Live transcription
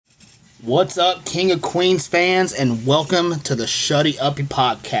What's up, King of Queens fans, and welcome to the Shuddy Uppy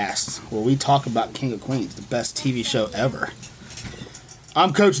podcast, where we talk about King of Queens, the best TV show ever.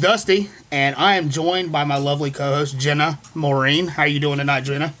 I'm Coach Dusty, and I am joined by my lovely co-host, Jenna Maureen. How are you doing tonight,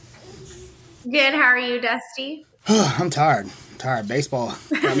 Jenna? Good. How are you, Dusty? I'm tired. Baseball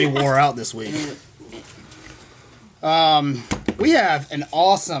got me wore out this week. We have an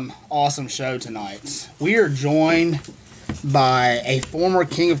awesome show tonight. We are joined by a former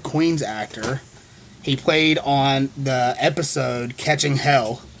King of Queens actor. He played on the episode Catching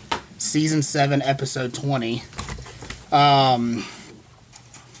Hell, Season 7, Episode 20. Let's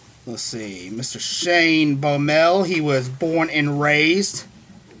see, Mr. Shane Baumel. He was born and raised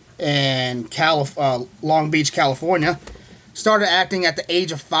in Long Beach, California. Started acting at the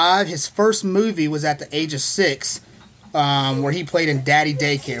age of 5. His first movie was at the age of 6, where he played in Daddy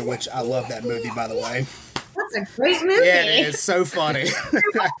Daycare, which I love that movie, by the way. That's a great movie. Yeah, it is so funny.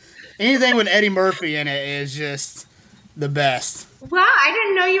 Anything with Eddie Murphy in it is just the best. Wow, I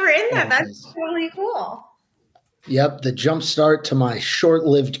didn't know you were in that. That's totally cool. Yep, the jump start to my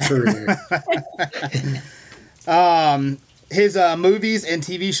short-lived career. His movies and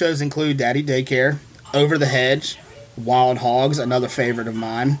TV shows include Daddy Daycare, Over the Hedge, Wild Hogs, another favorite of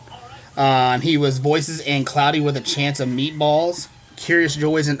mine. He was voices in Cloudy with a Chance of Meatballs, Curious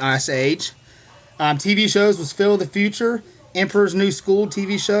Joys and Ice Age. TV shows was Phil the Future, Emperor's New School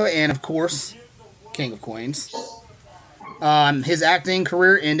TV show, and of course, King of Queens. His acting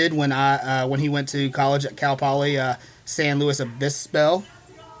career ended when he went to college at Cal Poly San Luis Obispo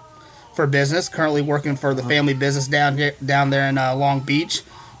for business. Currently working for the family business down there in Long Beach,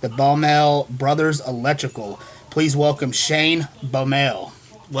 the Baumel Brothers Electrical. Please welcome Shane Baumel.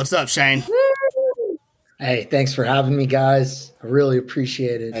 What's up, Shane? Hey, thanks for having me, guys. I really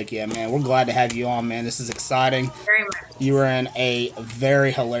appreciate it. Heck yeah, man. We're glad to have you on, man. This is exciting. Very much. You were in a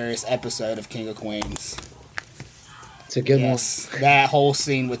very hilarious episode of King of Queens. It's a good one. That whole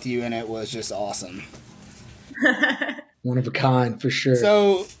scene with you in it was just awesome. One of a kind, for sure.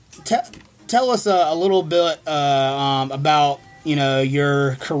 So, tell us a little bit about,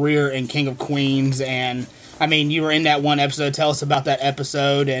 your career in King of Queens. And, I mean, you were in that one episode. Tell us about that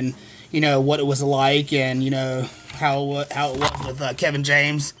episode and, what it was like and, how it was with Kevin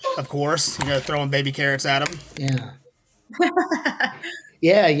James, of course, throwing baby carrots at him. Yeah.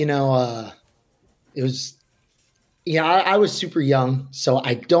 Yeah, it was... Yeah, I was super young, so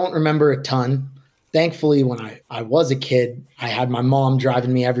I don't remember a ton. Thankfully, when I was a kid, I had my mom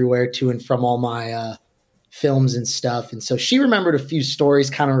driving me everywhere to and from all my films and stuff. And so she remembered a few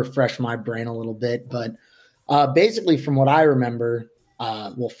stories, kind of refreshed my brain a little bit. But basically, from what I remember,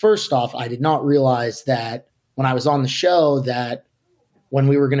 first off, I did not realize that when I was on the show that when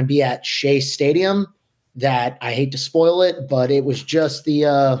we were going to be at Shea Stadium, that I hate to spoil it, but it was just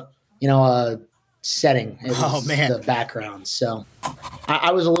the, setting. It was the background. So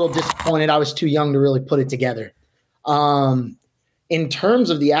I was a little disappointed. I was too young to really put it together. In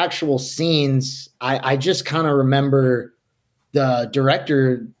terms of the actual scenes, I just kind of remember the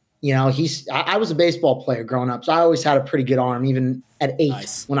director, I was a baseball player growing up, so I always had a pretty good arm, even at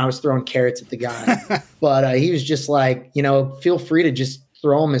 8 when I was throwing carrots at the guy. But he was just like, feel free to just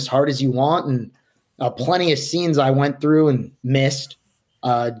throw them as hard as you want. And plenty of scenes I went through and missed.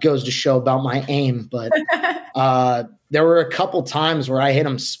 It goes to show about my aim, but there were a couple times where I hit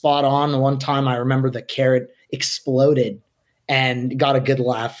him spot on. The one time I remember the carrot exploded and got a good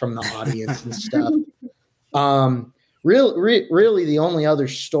laugh from the audience and stuff. Really, the only other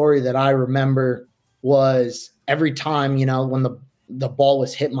story that I remember was every time, when the ball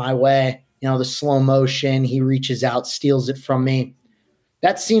was hit my way, the slow motion, he reaches out, steals it from me.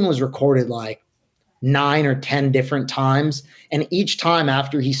 That scene was recorded like 9 or 10 different times. And each time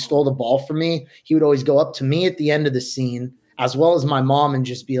after he stole the ball from me, he would always go up to me at the end of the scene, as well as my mom, and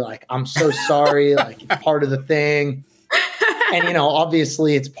just be like, I'm so sorry. Like, it's part of the thing. And,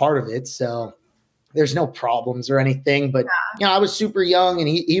 obviously it's part of it. So there's no problems or anything. But, I was super young and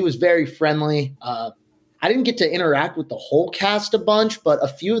he was very friendly. I didn't get to interact with the whole cast a bunch, but a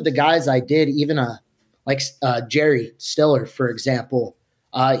few of the guys I did, even Jerry Stiller, for example.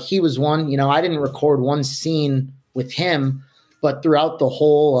 He was one, I didn't record one scene with him, but throughout the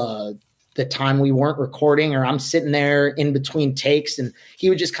whole, the time we weren't recording, or I'm sitting there in between takes, and he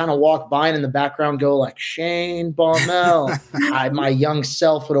would just kind of walk by and in the background go like, Shane Baumel. My young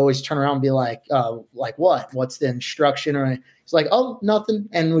self would always turn around and be like what? What's the instruction? Or he's like, oh, nothing.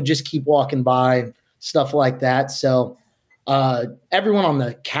 And would just keep walking by and stuff like that. So everyone on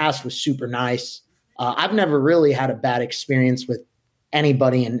the cast was super nice. I've never really had a bad experience with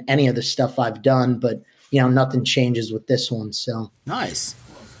anybody in any of the stuff I've done, but nothing changes with this one. So nice.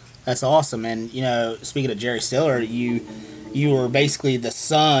 That's awesome. And speaking of Jerry Stiller, you were basically the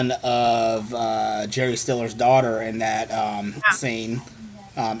son of Jerry Stiller's daughter in that scene,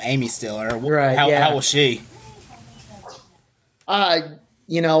 Amy Stiller. Right? How was she?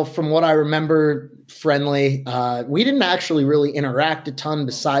 From what I remember, friendly. We didn't actually really interact a ton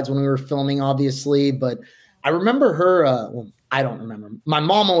besides when we were filming, obviously. But I remember her. I don't remember. My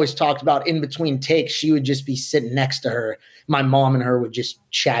mom always talked about in between takes, she would just be sitting next to her. My mom and her would just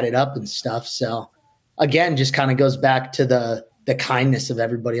chat it up and stuff. So again, just kind of goes back to the kindness of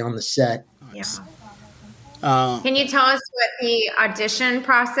everybody on the set. Yeah. Can you tell us what the audition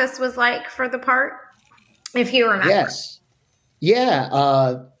process was like for the part, if you remember? Yes.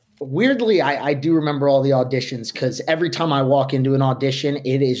 Yeah. Weirdly, I do remember all the auditions because every time I walk into an audition,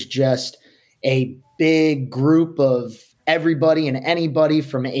 it is just a big group of everybody and anybody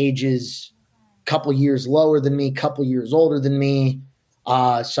from ages a couple years lower than me, couple years older than me.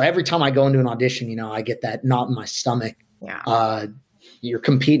 So every time I go into an audition, I get that knot in my stomach. Yeah. You're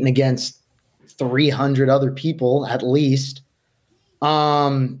competing against 300 other people at least.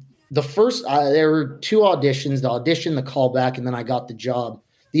 The first, there were 2 auditions, the audition, the callback, and then I got the job.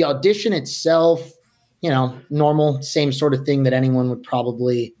 The audition itself, normal, same sort of thing that anyone would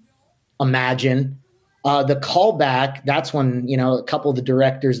probably imagine. The callback, that's when, a couple of the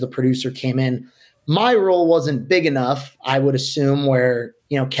directors, the producer came in. My role wasn't big enough, I would assume, where,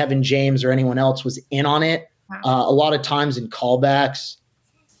 Kevin James or anyone else was in on it. A lot of times in callbacks,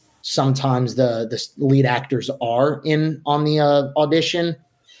 sometimes the lead actors are in on the audition.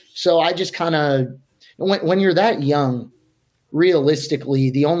 So I just kind of, when you're that young, realistically,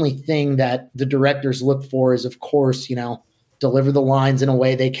 the only thing that the directors look for is, of course, deliver the lines in a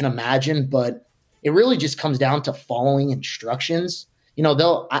way they can imagine. But it really just comes down to following instructions. I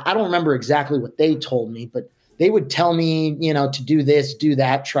don't remember exactly what they told me, but they would tell me, to do this, do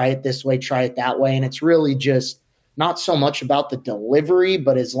that, try it this way, try it that way. And it's really just not so much about the delivery,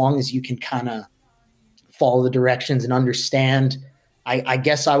 but as long as you can kind of follow the directions and understand. I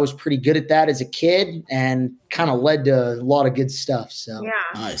guess I was pretty good at that as a kid and kind of led to a lot of good stuff. So yeah.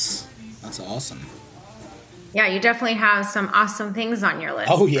 Nice. That's awesome. Yeah, you definitely have some awesome things on your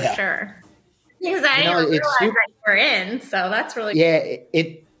list. Oh, yeah. For sure. Because I didn't realize that you were in, so that's really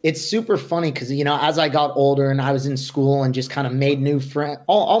cool. It's super funny because, as I got older and I was in school and just kind of made new friends,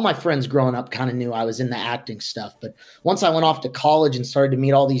 all my friends growing up kind of knew I was in the acting stuff. But once I went off to college and started to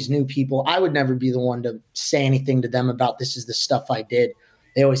meet all these new people, I would never be the one to say anything to them about this is the stuff I did.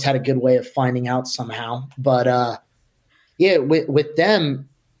 They always had a good way of finding out somehow. But with them,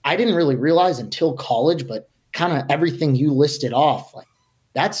 I didn't really realize until college, but kind of everything you listed off, like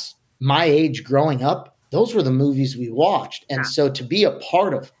that's my age growing up. Those were the movies we watched. And so to be a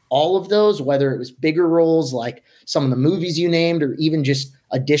part of all of those, whether it was bigger roles like some of the movies you named, or even just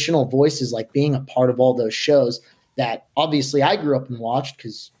additional voices, like being a part of all those shows that obviously I grew up and watched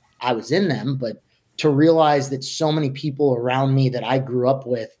because I was in them, but to realize that so many people around me that I grew up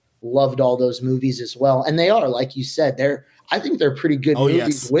with loved all those movies as well. And they are, like you said, I think they're pretty good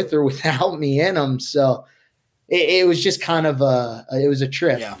movies with or without me in them. So it was just kind of it was a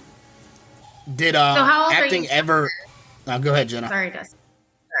trip. Yeah. Did acting ever? Go ahead, Jenna. Sorry, Dustin.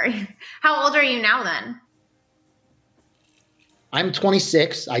 Sorry. How old are you now then? I'm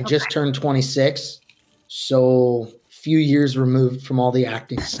 26. I just turned 26. So a few years removed from all the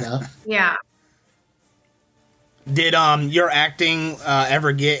acting stuff. Yeah. Did your acting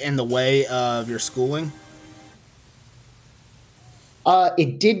ever get in the way of your schooling?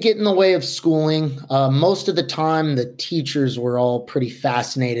 It did get in the way of schooling. Most of the time, the teachers were all pretty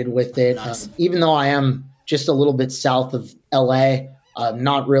fascinated with it. Nice. Even though I am just a little bit south of LA,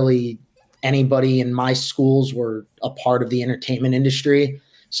 not really anybody in my schools were a part of the entertainment industry.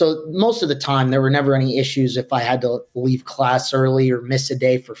 So most of the time, there were never any issues if I had to leave class early or miss a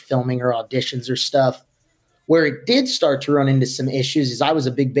day for filming or auditions or stuff. Where it did start to run into some issues is I was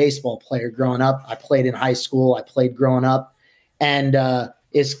a big baseball player growing up. I played in high school. I played growing up. And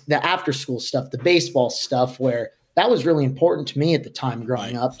is the after school stuff, the baseball stuff, where that was really important to me at the time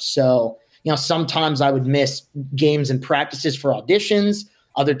growing up. So, sometimes I would miss games and practices for auditions.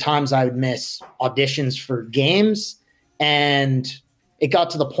 Other times I would miss auditions for games. And it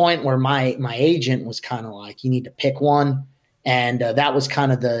got to the point where my agent was kind of like, you need to pick one. And that was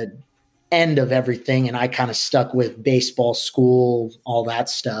kind of the end of everything. And I kind of stuck with baseball, school, all that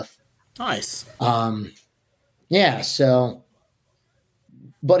stuff. Nice. Yeah. So.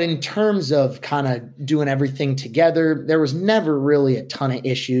 But in terms of kind of doing everything together, there was never really a ton of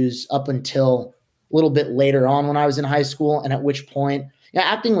issues up until a little bit later on when I was in high school. And at which point,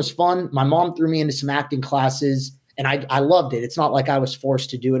 acting was fun. My mom threw me into some acting classes. and I loved it. It's not like I was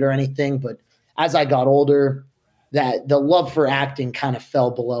forced to do it or anything, but as I got older, that the love for acting kind of fell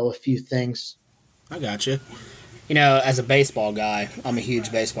below a few things. I got you. You know, as a baseball guy, I'm a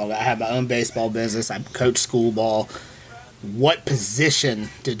huge baseball guy. I have my own baseball business. I coach school ball. What position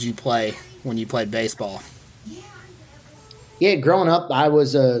did you play when you played baseball? Yeah, growing up, I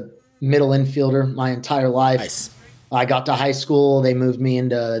was a middle infielder my entire life. Nice. I got to high school. They moved me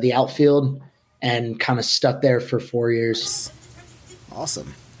into the outfield and kind of stuck there for 4 years.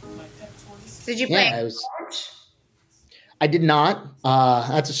 Awesome. Did you play college? I did not.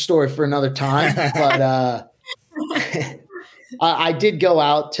 That's a story for another time. But I did go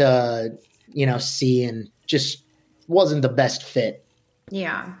out to, see, and just wasn't the best fit.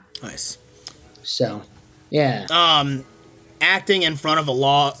 Yeah. Nice. So, yeah. Acting in front of a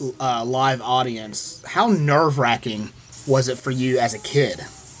live audience, how nerve-wracking was it for you as a kid?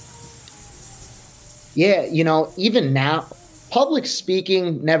 Yeah, even now, public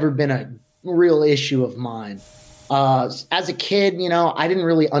speaking never been a real issue of mine. As a kid, I didn't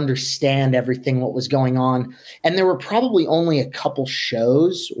really understand everything what was going on. And there were probably only a couple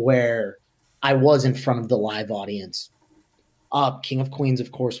shows where I was in front of the live audience. King of Queens,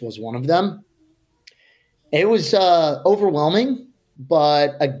 of course, was one of them. It was overwhelming,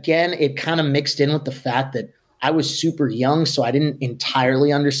 but again, it kind of mixed in with the fact that I was super young, so I didn't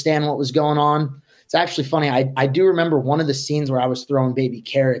entirely understand what was going on. It's actually funny. I do remember one of the scenes where I was throwing baby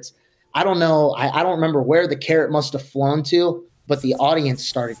carrots. I don't know. I don't remember where the carrot must have flown to, but the audience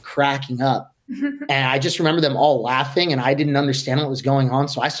started cracking up. And I just remember them all laughing, and I didn't understand what was going on,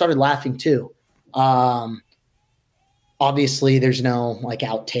 so I started laughing too. Obviously, there's no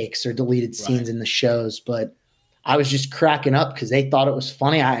outtakes or deleted scenes in the shows, but I was just cracking up because they thought it was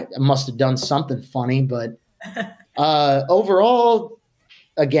funny. I must have done something funny, but overall,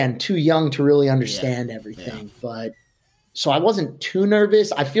 again, too young to really understand everything. Yeah. But so I wasn't too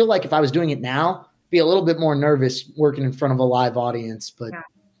nervous. I feel like if I was doing it now, be a little bit more nervous working in front of a live audience. But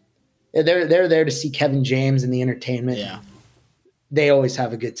they're there to see Kevin James and the entertainment. Yeah, they always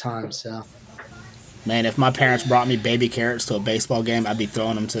have a good time. So. Man, if my parents brought me baby carrots to a baseball game, I'd be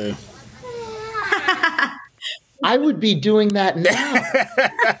throwing them too. I would be doing that now.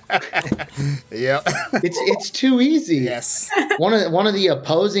 Yep. It's too easy. Yes. One of the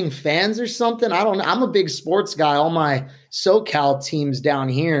opposing fans or something. I don't know. I'm a big sports guy. All my SoCal teams down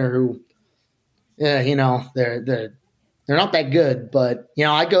here who, they're not that good, but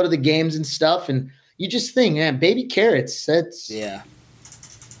I go to the games and stuff, and you just think, man, baby carrots. That's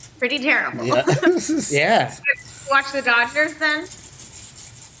pretty terrible. Yeah. Yeah. Watch the Dodgers then?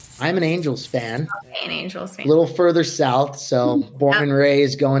 I'm an Angels fan. Okay, an Angels fan. A little further south, so born and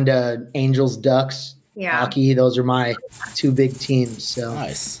raised, going to Angels, Ducks, hockey. Those are my two big teams. So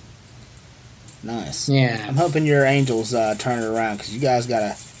nice. Yeah. I'm hoping your Angels turn it around because you guys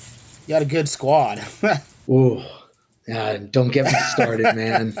got a good squad. Ooh, don't get me started,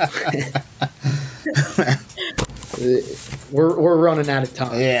 man. We're running out of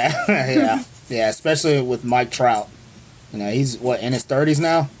time. Yeah. Especially with Mike Trout. He's in his 30s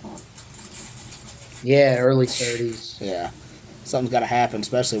now. Yeah, early 30s. Yeah, something's got to happen,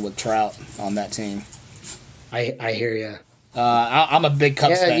 especially with Trout on that team. I hear you. I'm a big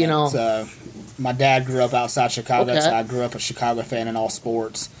Cubs fan. So my dad grew up outside Chicago, so I grew up a Chicago fan in all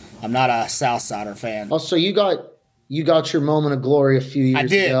sports. I'm not a Southsider fan. Oh, so you got your moment of glory a few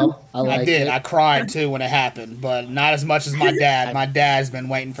years ago. I did. I cried too when it happened, but not as much as my dad. My dad's been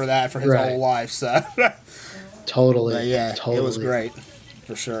waiting for that for his whole life. So totally. But totally. It was great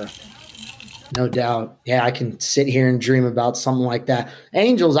for sure. No doubt. Yeah, I can sit here and dream about something like that.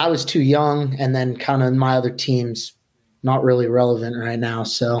 Angels, I was too young, and then kind of my other teams, not really relevant right now.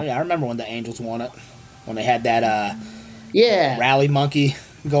 So I remember when the Angels won it, when they had that rally monkey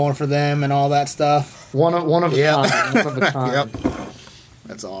going for them and all that stuff. One of a kind. Yep.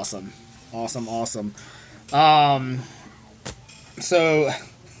 That's awesome. Awesome. So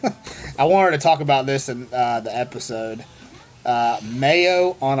I wanted to talk about this in the episode.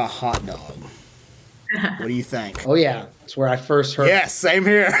 Mayo on a hot dog. What do you think? Oh yeah, that's where I first heard. Yes, same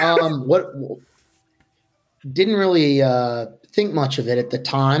here. What didn't really think much of it at the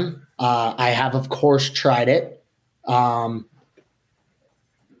time. I have, of course, tried it.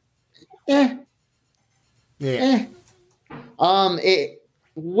 It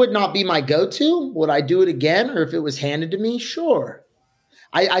would not be my go-to. Would I do it again, or if it was handed to me? Sure.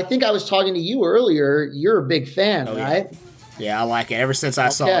 I think I was talking to you earlier. You're a big fan, right? Yeah. Yeah, I like it. Ever since I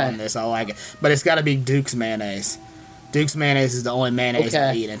saw it on this, I like it. But it's got to be Duke's mayonnaise. Duke's mayonnaise is the only mayonnaise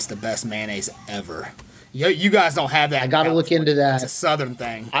I eat, and it's the best mayonnaise ever. You guys don't have that. I got to look into that. It's a Southern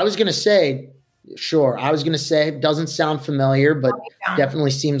thing. I was going to say, Sure. I was going to say, doesn't sound familiar, but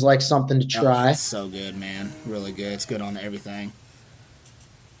definitely seems like something to try. It's so good, man. Really good. It's good on everything.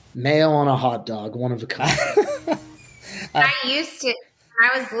 Mayo on a hot dog, one of a kind. I used to,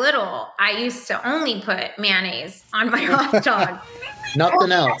 when I was little, I used to only put mayonnaise on my hot dog.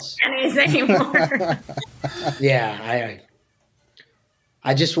 Nothing else. Mayonnaise anymore. Yeah,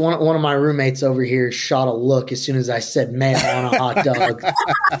 I just one of my roommates over here shot a look as soon as I said mayo on a hot dog.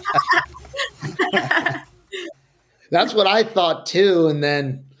 That's what I thought too. And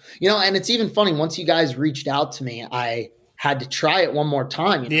then, and it's even funny, once you guys reached out to me, I had to try it one more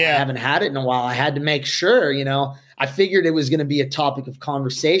time. I haven't had it in a while. I had to make sure, I figured it was going to be a topic of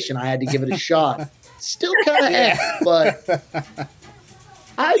conversation. I had to give it a shot. Still kind of but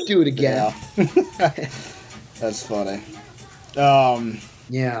I'd do it again. Yeah. That's funny.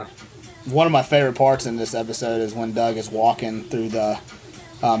 Yeah. One of my favorite parts in this episode is when Doug is walking through the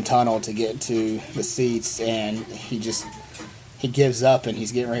tunnel to get to the seats, and he gives up and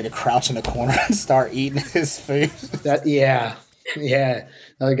he's getting ready to crouch in the corner and start eating his food. Yeah.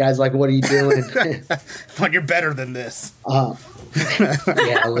 Other guy's like, "What are you doing?" But you're better than this.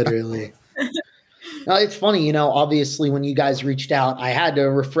 Yeah, literally. No, it's funny, obviously when you guys reached out, I had to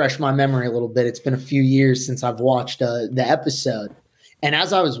refresh my memory a little bit. It's been a few years since I've watched the episode. And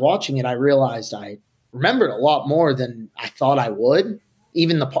as I was watching it, I realized I remembered a lot more than I thought I would.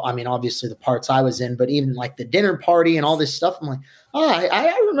 Even obviously the parts I was in, but even like the dinner party and all this stuff. I'm like,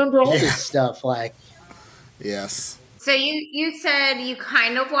 I remember all this stuff. Like, yes. So you said you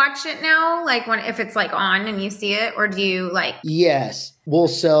kind of watch it now, like if it's like on and you see it, or do you like? Yes. Well,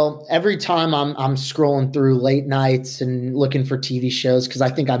 so every time I'm scrolling through late nights and looking for TV shows, because I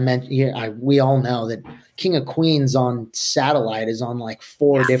think we all know that King of Queens on satellite is on like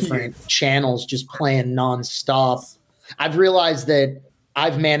 4 different channels just playing nonstop. I've realized that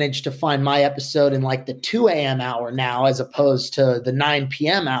I've managed to find my episode in like the 2 a.m. hour now, as opposed to the 9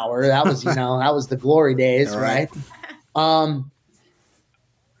 p.m. hour. That was, that was the glory days, right? All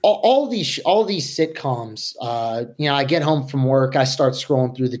these sitcoms, I get home from work, I start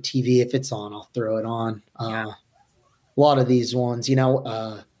scrolling through the TV. If it's on, I'll throw it on. A lot of these ones,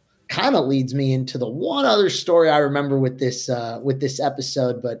 kind of leads me into the one other story I remember with this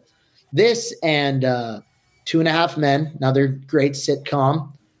episode, but this and 2.5 Men, another great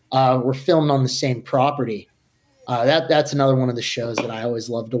sitcom, were filmed on the same property. That's another one of the shows that I always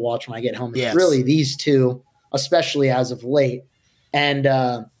love to watch when I get home. It's really these two, especially as of late. And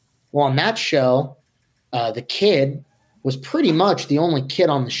on that show, the kid was pretty much the only kid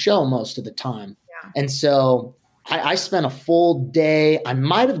on the show most of the time. Yeah. And so I spent a full day. I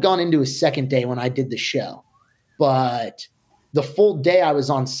might have gone into a second day when I did the show, but the full day I was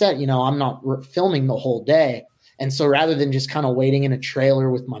on set, I'm not filming the whole day. And so rather than just kind of waiting in a trailer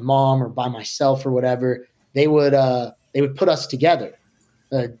with my mom or by myself or whatever, they would put us together.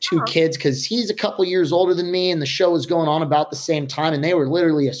 2 kids, because he's a couple years older than me, and the show was going on about the same time, and they were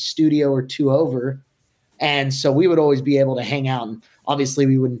literally a studio or 2 over. And so we would always be able to hang out. And obviously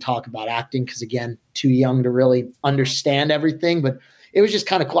we wouldn't talk about acting because, again, too young to really understand everything. But it was just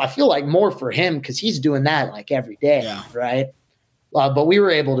kind of cool. I feel like more for him because he's doing that like every day, right? But we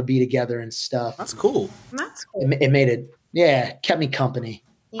were able to be together and stuff. That's cool. It made it, kept me company.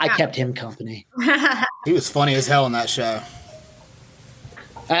 Yeah. I kept him company. He was funny as hell in that show.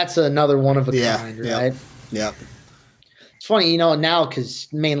 That's another one of a kind, right? Yeah. It's funny, now because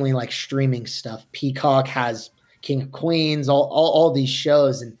mainly like streaming stuff. Peacock has King of Queens, all these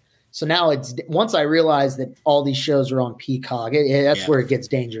shows. And so now it's once I realized that all these shows are on Peacock, that's where it gets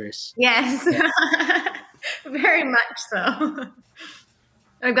dangerous. Yes, very much so.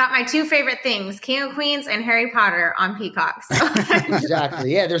 I've got my 2 favorite things, King of Queens and Harry Potter on Peacock. So.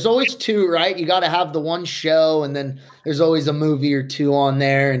 Exactly. Yeah, there's always 2, right? You got to have the one show, and then there's always a movie or 2 on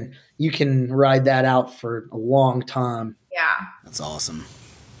there, and you can ride that out for a long time. Yeah. That's awesome.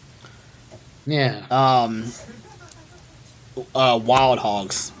 Yeah. Wild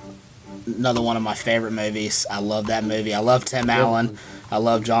Hogs. Another one of my favorite movies. I love that movie. I love Tim Allen. I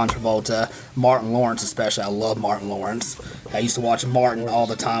love John Travolta. Martin Lawrence especially. I love Martin Lawrence. I used to watch Martin all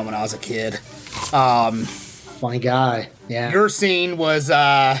the time when I was a kid. Funny guy. Yeah. Your scene was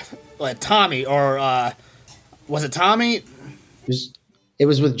Tommy, or was it Tommy? It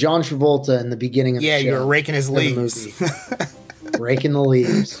was with John Travolta in the beginning of the show. Yeah, you were raking his leaves. Raking the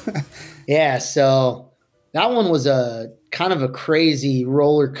leaves. Yeah, so that one was a kind of a crazy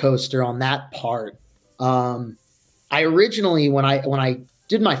roller coaster on that part. I originally, when I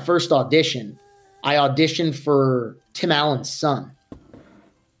did my first audition, I auditioned for Tim Allen's son.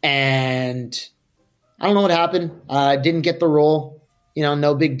 And I don't know what happened. I didn't get the role.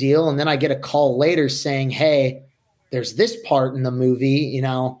 no big deal. And then I get a call later saying, hey, there's this part in the movie,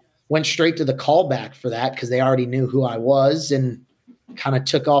 went straight to the callback for that because they already knew who I was and kind of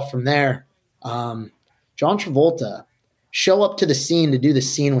took off from there. John Travolta, show up to the scene to do the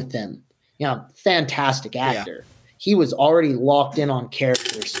scene with him. Fantastic actor. Yeah. He was already locked in on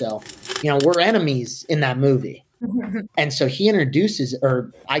character. So, we're enemies in that movie. And so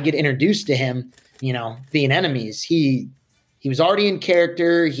I get introduced to him, being enemies. He was already in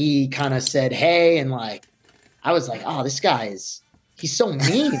character. He kind of said, hey, and like, I was like, oh, this guy he's so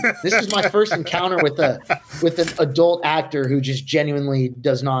mean. This is my first encounter with an adult actor who just genuinely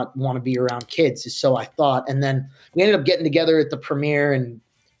does not want to be around kids. So I thought, and then we ended up getting together at the premiere and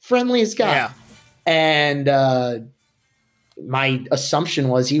friendliest guy. Yeah. And my assumption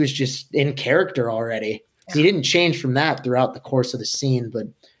was he was just in character already. Yeah. He didn't change from that throughout the course of the scene, but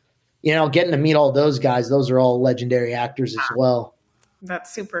getting to meet all those guys, those are all legendary actors as well.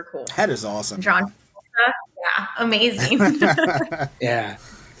 That's super cool. That is awesome. John. Yeah, amazing. Yeah.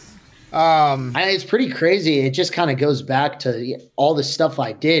 It's pretty crazy. It just kind of goes back to all the stuff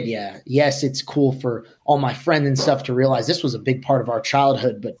I did. Yeah. Yes, it's cool for all my friends and stuff to realize this was a big part of our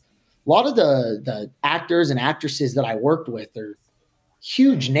childhood, but a lot of the actors and actresses that I worked with are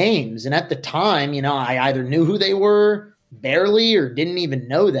huge names. And at the time, I either knew who they were barely or didn't even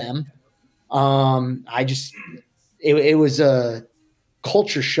know them. It was a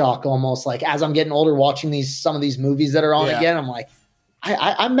culture shock almost, like as I'm getting older watching some of these movies that are on again, I'm like,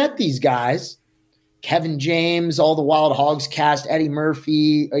 I met these guys, Kevin James, all the Wild Hogs cast, Eddie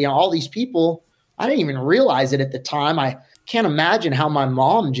Murphy, all these people. I didn't even realize it at the time. I can't imagine how my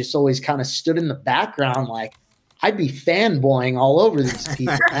mom just always kind of stood in the background. Like I'd be fanboying all over these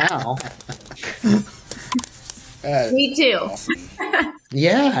people now. Me too. Awesome.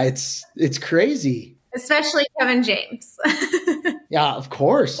 Yeah, it's crazy. Especially Kevin James. Yeah, of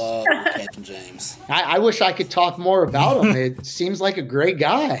course. Love Kevin James. I wish I could talk more about him. It seems like a great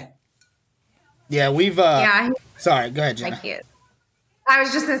guy. Yeah, we've sorry, go ahead, Jenna. Like he is. I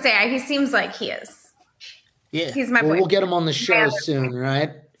was just gonna say he seems like he is. Yeah. He's my boy. We'll get him on the show soon,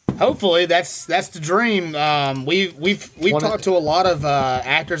 right? Hopefully, that's the dream. We've talked to a lot of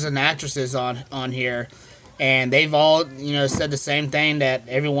actors and actresses on here, and they've all said the same thing that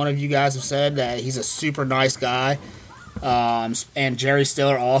every one of you guys have said, that he's a super nice guy. And Jerry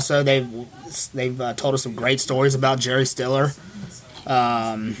Stiller also, they've told us some great stories about Jerry Stiller.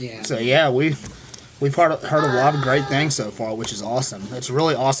 So yeah, we've heard a lot of great things so far, which is awesome. It's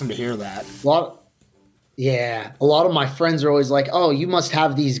really awesome to hear that. A lot of my friends are always like, "Oh, you must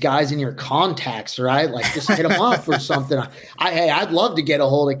have these guys in your contacts, right? Like, just hit them up or something." I'd love to get a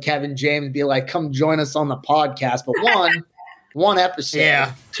hold of Kevin James and be like, "Come join us on the podcast." But one episode.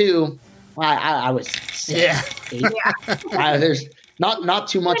 Yeah. Two, I was sick. Yeah. There's not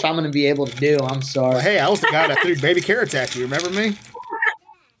too much I'm going to be able to do. I'm sorry. Well, hey, I was the guy that threw Baby Carrot at you. Remember me?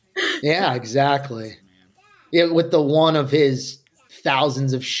 Yeah, exactly. Yeah, with the one of his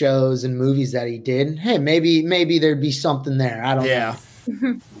thousands of shows and movies that he did. Hey, maybe there'd be something there. I don't know.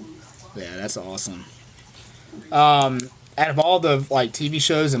 Yeah, that's awesome. Out of all the TV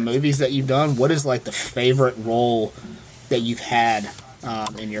shows and movies that you've done, what is the favorite role that you've had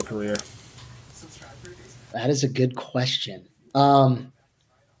in your career? That is a good question.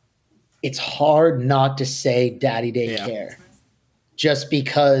 It's hard not to say Daddy Daycare, just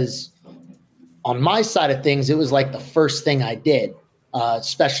because on my side of things, it was the first thing I did,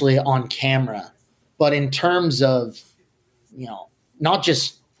 especially on camera. But in terms of, not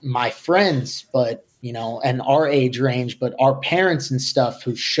just my friends, but, and our age range, but our parents and stuff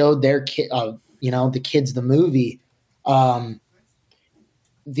who showed their the kids the movie, at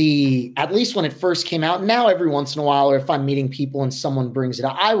least when it first came out, now every once in a while, or if I'm meeting people and someone brings it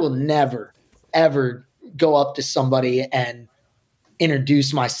up, I will never, ever go up to somebody and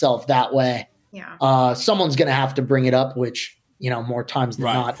introduce myself that way. Yeah. Someone's going to have to bring it up, which, more times than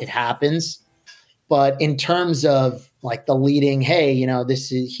not, it happens. But in terms of the leading, hey,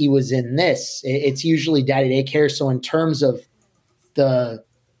 he was in this, it's usually Daddy Daycare. So in terms of the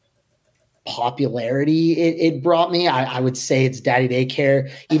popularity it brought me, I would say it's Daddy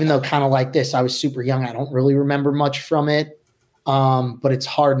Daycare, even though kind of like this, I was super young. I don't really remember much from it. But it's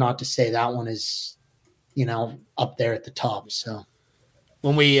hard not to say that one is, up there at the top. So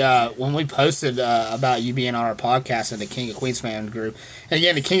when we posted about you being on our podcast and the King of Queens fan group, and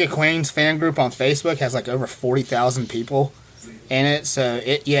again, the King of Queens fan group on Facebook has over 40,000 people in it. So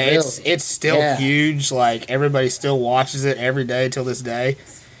it's still huge. Everybody still watches it every day till this day.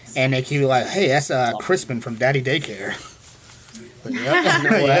 And they keep like, hey, that's Crispin from Daddy Daycare. But,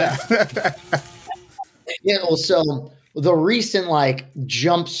 Yeah, well, so the recent like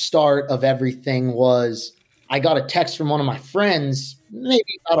jump start of everything was I got a text from one of my friends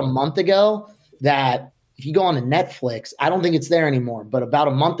maybe about a month ago that if you go on to Netflix, I don't think it's there anymore, but about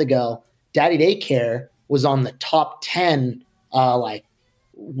a month ago, Daddy Daycare was on the top 10 like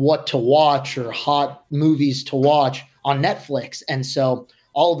what to watch or hot movies to watch on Netflix. And so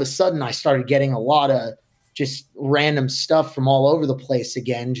all of a sudden I started getting a lot of just random stuff from all over the place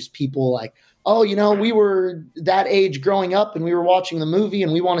again, just people like, oh, you know, we were that age growing up and we were watching the movie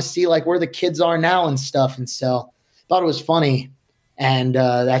and we want to see like where the kids are now and stuff. And so I thought it was funny. And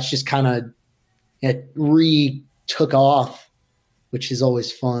that's just kind of, it took off, which is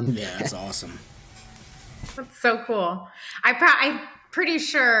always fun. Yeah, that's awesome. That's so cool. I'm pretty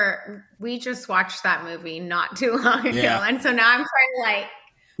sure we just watched that movie not too long ago. Yeah. And so now I'm trying to like,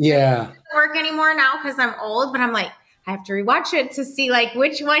 yeah, it doesn't work anymore now because I'm old, but I'm like, I have to rewatch it to see like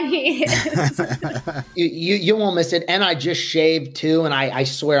which one he is. you won't miss it. And I just shaved too. And I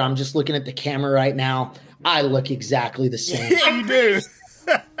swear I'm just looking at the camera right now. I look exactly the same. Yeah, you do.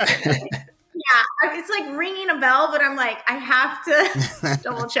 Yeah, it's like ringing a bell, but I'm like, I have to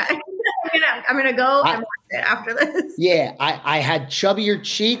double check. I'm gonna go and watch it after this. Yeah, I had chubbier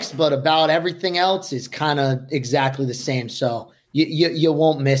cheeks, but about everything else is kind of exactly the same. So you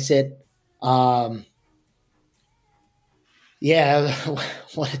won't miss it. Yeah,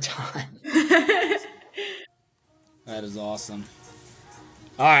 what a time. That is awesome.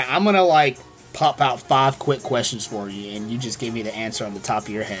 All right, I'm going to like pop out 5 quick questions for you, and you just give me the answer on the top of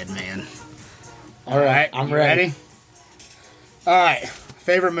your head, man. All right, I'm ready. All right,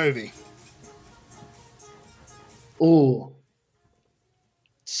 favorite movie? Ooh.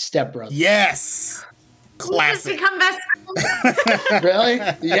 Step Brothers. Yes. Classic. We just become best friends. Really?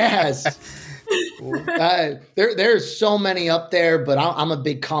 Yes. There's so many up there, but I'm a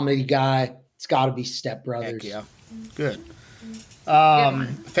big comedy guy. It's got to be Step Brothers. Heck yeah. Good.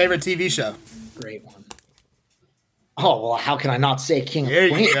 Favorite TV show? Great one. Oh, well, how can I not say King There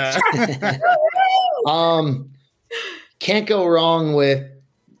of Queens? you go. Can't go wrong with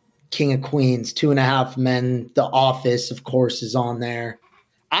King of Queens, 2.5 Men. The Office, of course, is on there.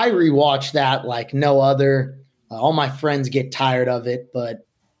 I rewatch that like no other. All my friends get tired of it, but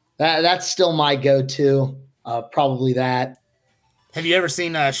that's still my go-to. Probably that. Have you ever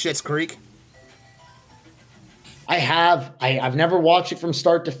seen Schitt's Creek? I have. I've never watched it from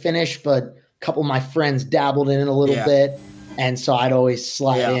start to finish, but a couple of my friends dabbled in it a little bit, and so I'd always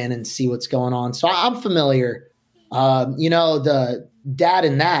slide in and see what's going on. So I'm familiar. You know, the dad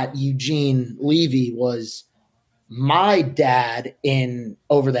in that, Eugene Levy, was my dad in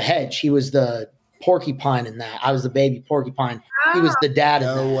Over the Hedge. He was the porcupine in that. I was the baby porcupine. He was the dad in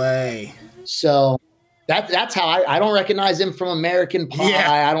that. No way. So that's how I don't recognize him from American Pie.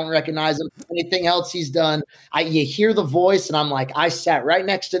 Yeah. I don't recognize him from anything else he's done. You hear the voice, and I'm like, I sat right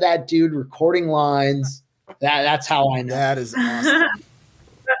next to that dude recording lines. That's how I know. That is awesome.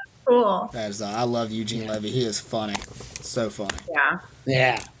 Cool. That is. I love Eugene Levy. He is funny. So funny.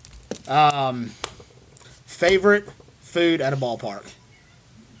 Yeah. Yeah. Favorite food at a ballpark?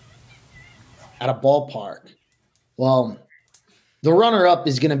 At a ballpark. Well, the runner-up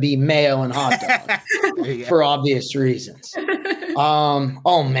is going to be mayo and hot dog for obvious reasons.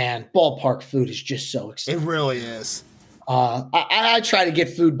 Oh man, ballpark food is just so expensive. It really is. I try to get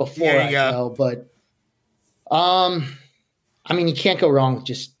food before I go, but I mean, you can't go wrong with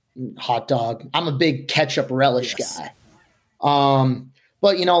just hot dog. I'm a big ketchup relish guy.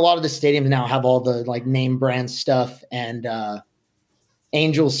 But you know, a lot of the stadiums now have all the like name brand stuff, and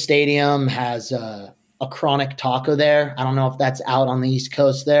Angels Stadium has a Chronic Taco there. I don't know if that's out on the East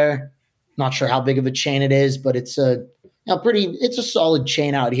Coast there. Not sure how big of a chain it is, but it's a it's a solid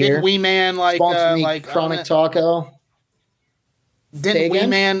chain out here. Didn't Wee Man like Chronic Taco? Didn't Wee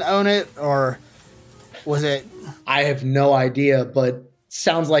Man own it, or was it? I have no idea, but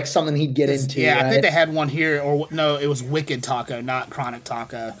sounds like something he'd get into. Yeah, right? I think they had one here, or no, it was Wicked Taco, not Chronic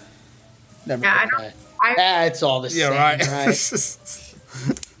Taco. Never mind. It's all the same, right?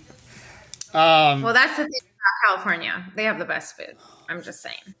 Well, that's the thing about California. They have the best food. I'm just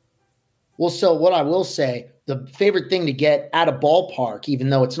saying. Well, so what I will say, the favorite thing to get at a ballpark, even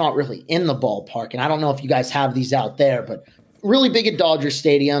though it's not really in the ballpark, and I don't know if you guys have these out there, but really big at Dodger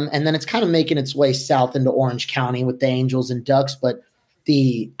Stadium, and then it's kind of making its way south into Orange County with the Angels and Ducks, but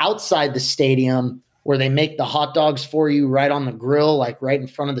the outside the stadium where they make the hot dogs for you right on the grill, like right in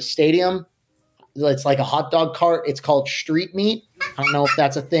front of the stadium, it's like a hot dog cart. It's called street meat. I don't know if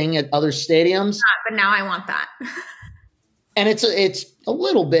that's a thing at other stadiums. But now I want that. And it's a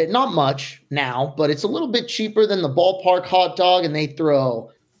little bit, not much now, but it's a little bit cheaper than the ballpark hot dog. And they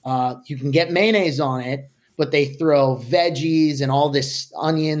throw, you can get mayonnaise on it, but they throw veggies and all this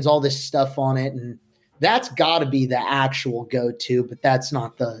onions, all this stuff on it. And that's got to be the actual go-to, but that's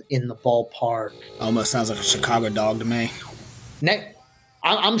not in the ballpark. Almost sounds like a Chicago dog to me.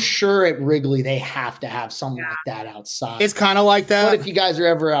 I'm sure at Wrigley they have to have something like that outside. It's kind of like that. But if you guys are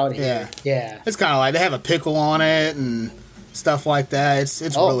ever out here, yeah. It's kind of like they have a pickle on it and stuff like that. It's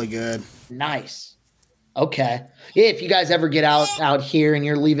really good. Nice. Okay. Yeah, if you guys ever get out here and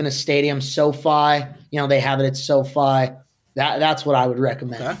you're leaving a stadium, SoFi, they have it at SoFi. That's what I would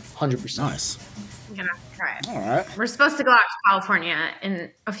recommend. Okay. 100%. Nice. I'm gonna try it. All right. We're supposed to go out to California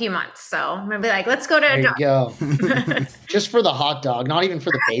in a few months, so I'm gonna be like, let's go to there you go. Just for the hot dog, not even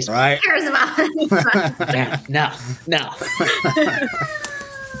for the baseball. Right. Who cares about it? No.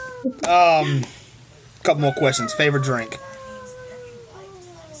 Couple more questions. Favorite drink?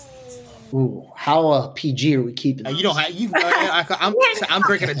 Ooh, how PG are we keeping? You don't have I'm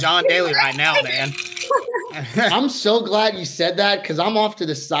drinking a John Daly right now, man. I'm so glad you said that because I'm off to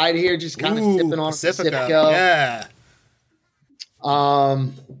the side here, just kind of sipping on Pacifico. Yeah. I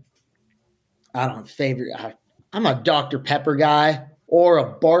don't favorite. I'm a Dr. Pepper guy or a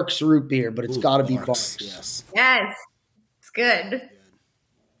Barks root beer, but it's got to be Barks. Yes. Yes, it's good.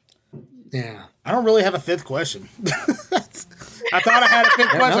 Yeah. I don't really have a fifth question. I thought I had a fifth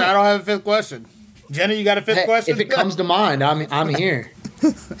question. No. I don't have a fifth question. Jenna, you got a fifth question? If it comes to mind, I'm here.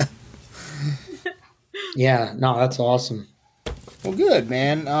 Yeah, no, that's awesome. Well, good,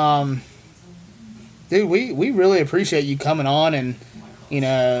 man. Dude, we really appreciate you coming on and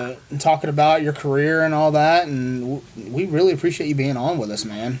talking about your career and all that, and we really appreciate you being on with us,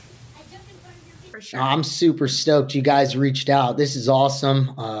 man. For sure. I'm super stoked you guys reached out. This is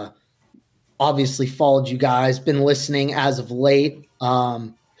awesome. Obviously followed you guys, been listening as of late.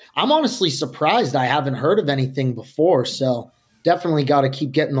 I'm honestly surprised I haven't heard of anything before, so definitely got to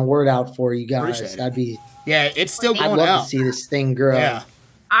keep getting the word out for you guys. That'd be it's still going out. I'd love to see this thing grow. Yeah,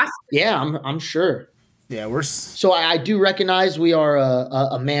 awesome. Yeah, I'm sure. Yeah, so I do recognize we are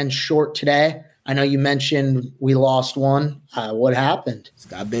a man short today. I know you mentioned we lost one. What happened? It's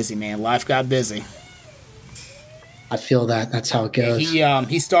got busy, man. Life got busy. I feel that. That's how it goes.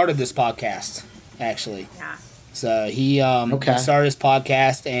 He started this podcast, actually. Yeah. So he started his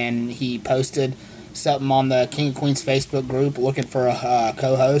podcast and he posted something on the King of Queens Facebook group looking for a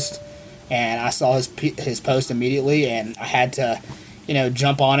co-host, and I saw his post immediately, and I had to,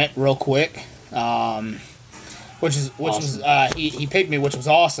 jump on it real quick. He picked me, which was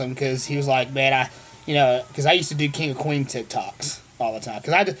awesome because he was like, man, because I used to do King of Queens TikToks all the time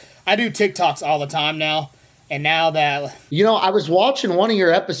because I do TikToks all the time now. And now that... I was watching one of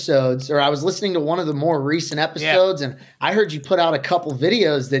your episodes, or I was listening to one of the more recent episodes, and I heard you put out a couple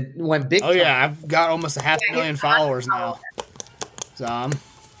videos that went big time. Oh, yeah. I've got almost 500,000 followers now. So,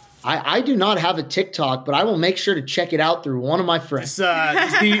 I do not have a TikTok, but I will make sure to check it out through one of my friends.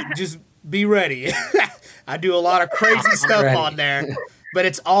 Just be ready. I do a lot of crazy stuff on there, but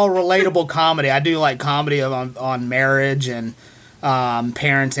it's all relatable comedy. I do like comedy on marriage and...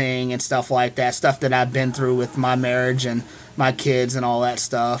 parenting and stuff like that, stuff that I've been through with my marriage and my kids and all that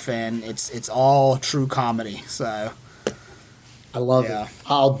stuff, and it's all true comedy. So I love it.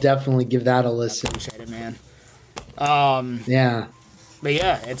 I'll definitely give that a listen. I appreciate it, man. Yeah, but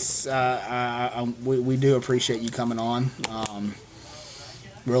yeah, it's we do appreciate you coming on.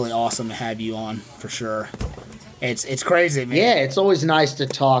 Really awesome to have you on for sure. It's crazy, man. Yeah, it's always nice to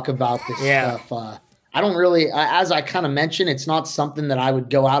talk about this stuff. I don't really, as I kind of mentioned, it's not something that I would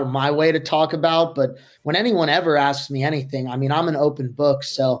go out of my way to talk about. But when anyone ever asks me anything, I mean, I'm an open book.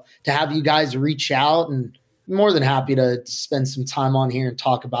 So to have you guys reach out, and I'm more than happy to spend some time on here and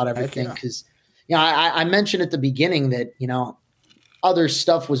talk about everything. Because, I mentioned at the beginning that, other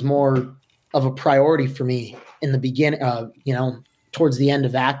stuff was more of a priority for me in the beginning, towards the end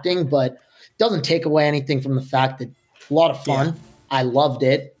of acting. But it doesn't take away anything from the fact that a lot of fun. Yeah. I loved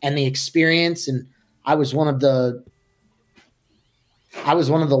it and the experience, and I was one of the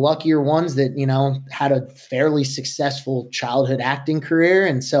luckier ones that, had a fairly successful childhood acting career.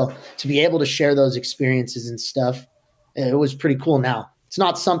 And so to be able to share those experiences and stuff, it was pretty cool. Now, it's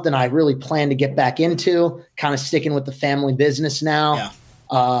not something I really plan to get back into, kind of sticking with the family business now.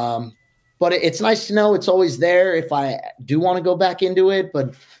 Yeah. But it's nice to know it's always there if I do want to go back into it.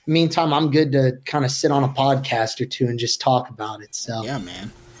 But meantime, I'm good to kind of sit on a podcast or two and just talk about it. So yeah,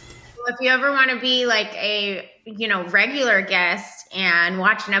 man. Well, if you ever want to be like a, regular guest and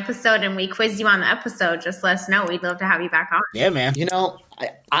watch an episode and we quiz you on the episode, just let us know. We'd love to have you back on. Yeah, man.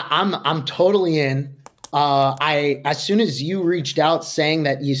 I'm totally in. As soon as you reached out saying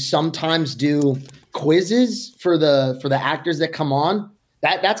that you sometimes do quizzes for the actors that come on,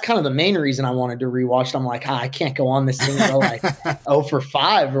 that's kind of the main reason I wanted to rewatch it. I'm like, I can't go on this thing and go like 0 for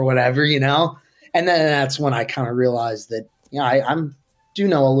 5 or whatever, you know? And then that's when I kind of realized that, you know, I'm do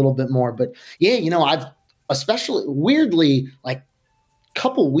know a little bit more. But yeah, you know, I've especially weirdly, like,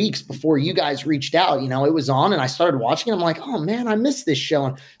 couple weeks before you guys reached out, you know, it was on and I started watching it. I'm like, oh man, I missed this show,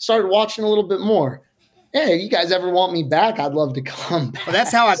 and started watching a little bit more. Hey, you guys ever want me back? I'd love to come back. Well,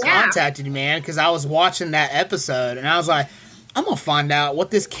 that's how I contacted you, man, because I was watching that episode and I was like, I'm gonna find out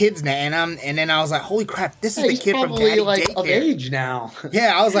what this kid's name. And then I was like, holy crap, this is the kid from Daddy like Daycare. Of age now.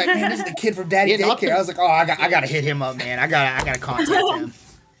 Yeah, I was like, man, this is the kid from Daddy Daycare. I was like, oh, I gotta hit him up, man. I gotta contact him.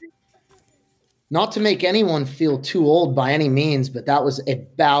 Not to make anyone feel too old by any means, but that was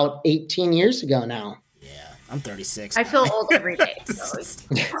about 18 years ago now. Yeah, I'm 36. I feel old every day. So.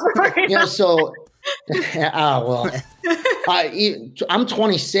 You know, so, I'm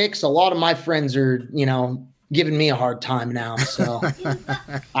 26. A lot of my friends are, you know, giving me a hard time now. So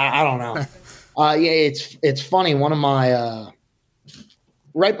I don't know. Yeah, it's funny. One of my,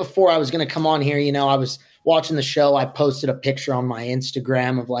 right before I was going to come on here, you know, I was watching the show. I posted a picture on my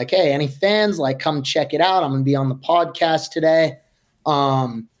Instagram of like, hey, any fans, like, come check it out. I'm going to be on the podcast today.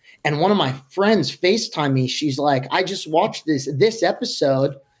 And one of my friends FaceTimed me. She's like, I just watched this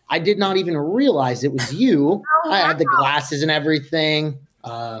episode. I did not even realize it was you. I had the glasses and everything,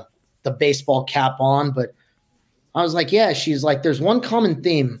 the baseball cap on, but I was like, yeah. She's like, there's one common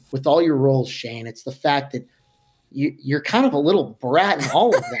theme with all your roles, Shane. It's the fact that you're kind of a little brat in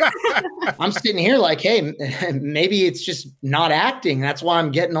all of them. I'm sitting here like, hey, maybe it's just not acting. That's why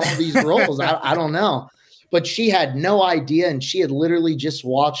I'm getting all these roles. I don't know. But she had no idea, and she had literally just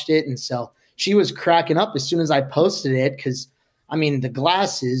watched it. And so she was cracking up as soon as I posted it because, I mean, the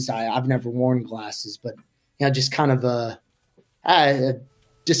glasses, I've never worn glasses, but, you know, just kind of a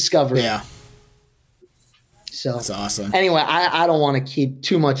discovery. Yeah. So that's awesome. Anyway, I don't want to keep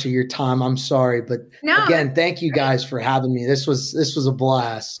too much of your time. I'm sorry, but again, thank you guys for having me. This was a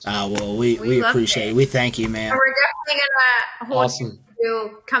blast. Well, we appreciate it. We thank you, man. And we're definitely gonna hold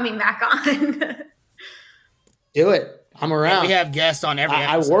you coming back on. Do it. I'm around. We have guests on every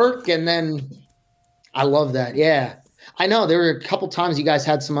episode. I work, and then I love that. Yeah. I know there were a couple times you guys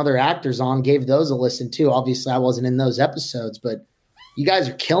had some other actors on, gave those a listen too. Obviously, I wasn't in those episodes, but you guys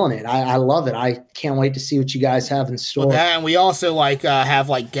are killing it. I love it. I can't wait to see what you guys have in store. Well, and we also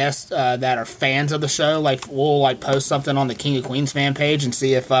have guests that are fans of the show. Like, we'll post something on the King of Queens fan page and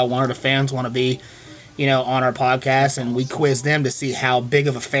see if one of the fans want to be, you know, on our podcast, and we quiz them to see how big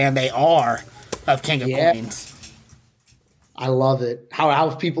of a fan they are of King of Queens. I love it. How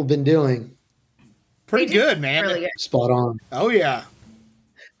have people been doing? Pretty good, man. Really good. Spot on. Oh yeah.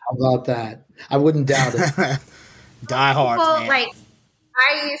 How about that? I wouldn't doubt it. Die hard, man.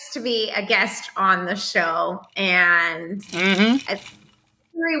 I used to be a guest on the show, and I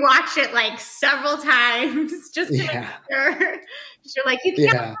rewatched it several times just to make sure. You're like, you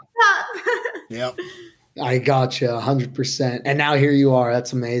can't fuck up. Yep. I gotcha 100%. And now here you are.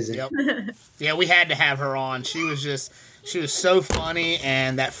 That's amazing. Yep. Yeah, we had to have her on. She was so funny,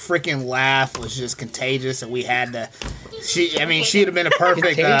 and that freaking laugh was just contagious, and we had to. She'd have been a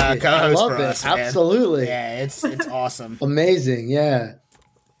perfect co-host for us. Absolutely. Man. Yeah, it's awesome. Amazing. Yeah.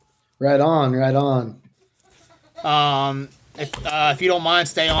 Right on. If you don't mind,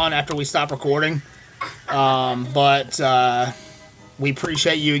 stay on after we stop recording. But we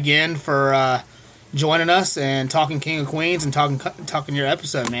appreciate you again for joining us and talking King of Queens and talking your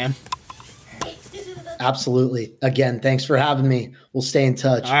episode, man. Absolutely. Again, thanks for having me. We'll stay in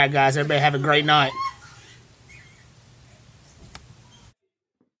touch. All right, guys. Everybody have a great night.